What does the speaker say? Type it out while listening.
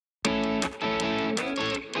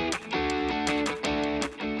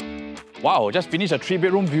Wow, just finished a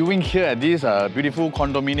 3-bedroom viewing here at this beautiful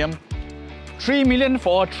condominium. 3 million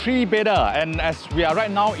for a 3-bedder. And as we are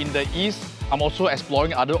right now in the east, I'm also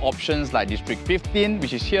exploring other options like District 15,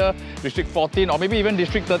 which is here, District 14, or maybe even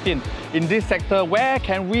District 13. In this sector, where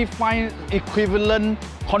can we find equivalent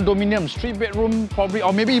condominiums, 3-bedroom probably,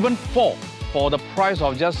 or maybe even 4, for the price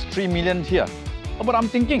of just 3 million here? But I'm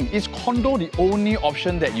thinking, is condo the only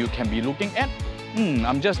option that you can be looking at?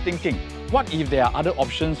 I'm just thinking, what if there are other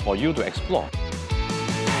options for you to explore?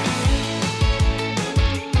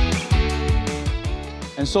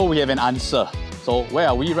 And so we have an answer. So where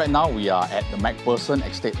are we right now? We are at the Macpherson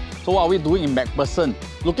estate. So what are we doing in Macpherson?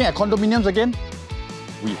 Looking at condominiums again?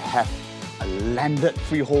 We have a landed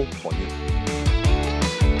freehold for you.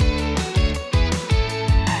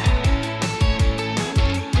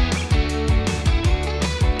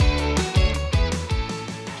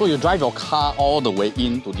 So you drive your car all the way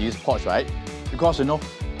into this porch, right? Because you know,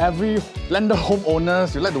 every landed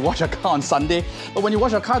homeowners, you like to wash your car on Sunday. But when you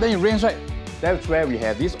wash your car, then it rains, right? That's where we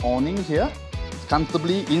have this awning here,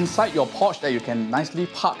 comfortably inside your porch that you can nicely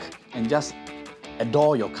park and just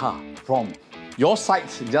adore your car from your site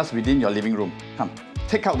just within your living room. Come,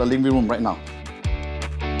 take out the living room right now.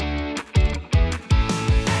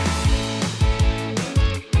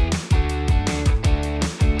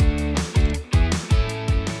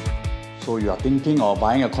 So you are thinking of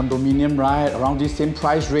buying a condominium, right? Around this same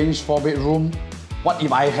price range, 4-bedroom. What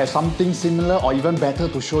if I have something similar or even better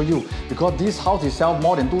to show you? Because this house itself,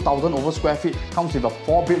 more than 2,000 over square feet, comes with a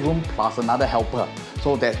 4-bedroom plus another helper.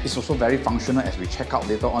 So that is also very functional as we check out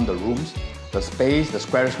later on the rooms, the space, the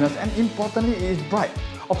squarishness, and importantly, it is bright.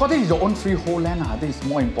 Of course, this is your own freehold land. This is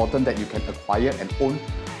more important that you can acquire and own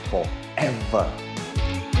forever.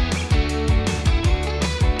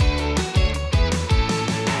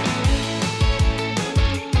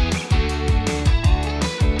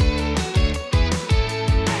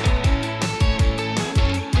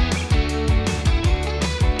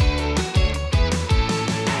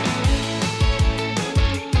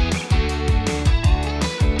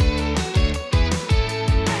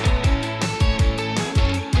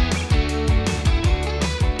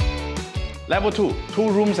 Level 2,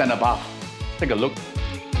 2 rooms and above. Take a look.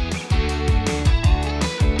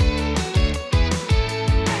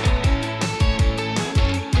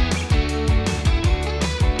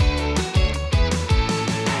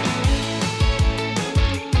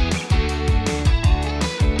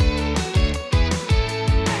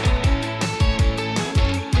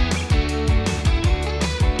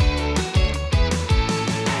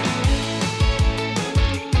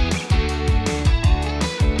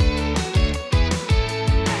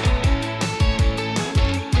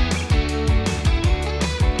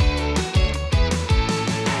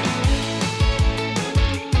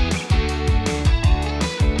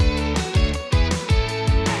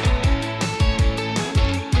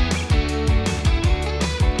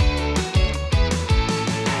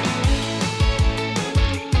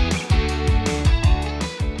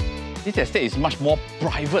 This estate is much more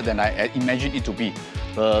private than I imagined it to be.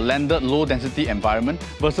 The landed low-density environment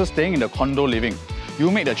versus staying in the condo living.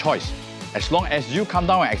 You make the choice. As long as you come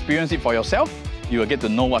down and experience it for yourself, you will get to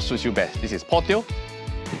know what suits you best. This is Paul Teo.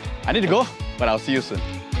 I need to go, but I'll see you soon.